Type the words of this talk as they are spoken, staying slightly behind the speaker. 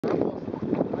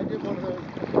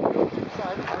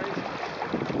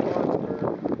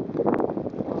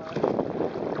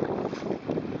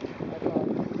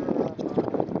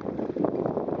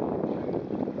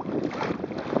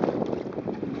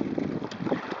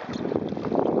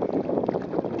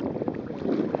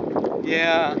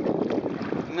Yeah,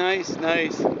 nice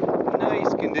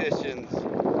conditions.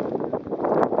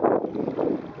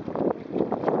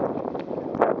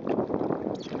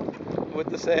 With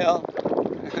the sail.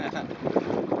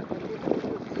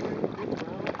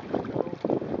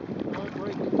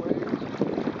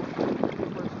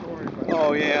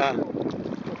 Oh yeah.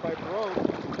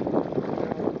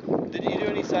 Did you do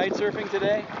any side surfing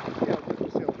today? Yeah, put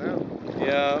the sail down.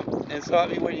 Yeah, and so I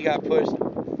mean, when you got pushed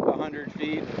 100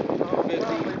 feet, 50?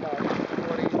 Probably about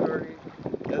 20, 30.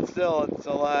 That's still, it's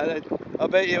a lot. I'll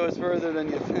bet you it was further than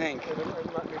you think. And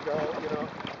let me go, you know.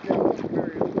 Yeah, the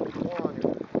period was long,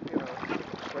 and, you know.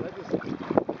 But I just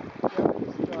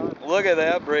Look at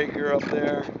that breaker up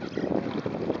there.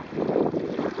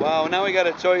 Wow, now we got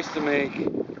a choice to make.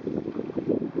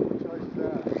 What choice is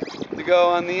that? To go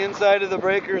on the inside of the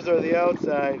breakers or the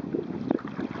outside.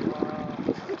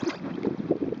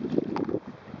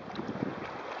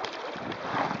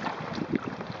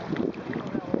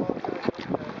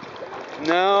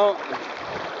 No,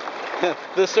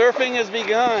 the surfing has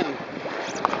begun.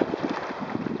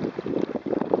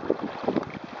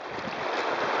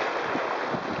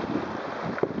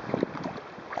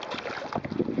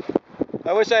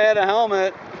 I wish I had a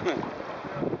helmet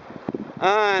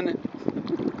on.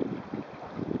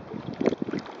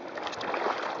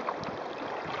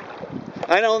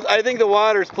 I think the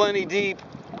water's plenty deep.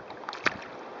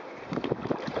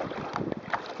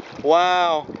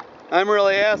 Wow, I'm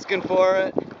really asking for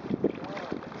it.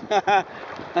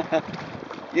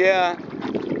 Yeah.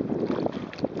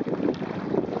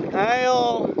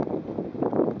 I'll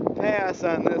pass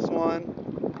on this one.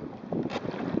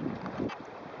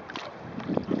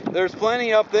 There's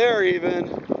plenty up there even.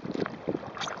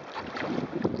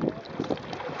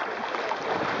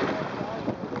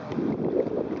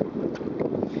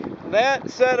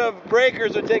 That set of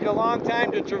breakers would take a long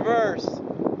time to traverse.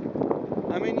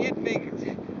 I mean, you'd be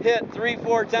hit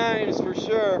 3-4 times for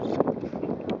sure.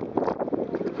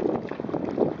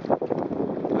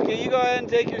 Okay, you go ahead and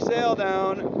take your sail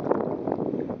down.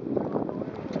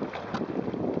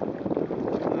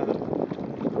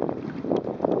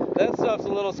 That stuff's a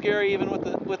little scary even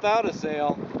without a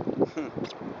sail.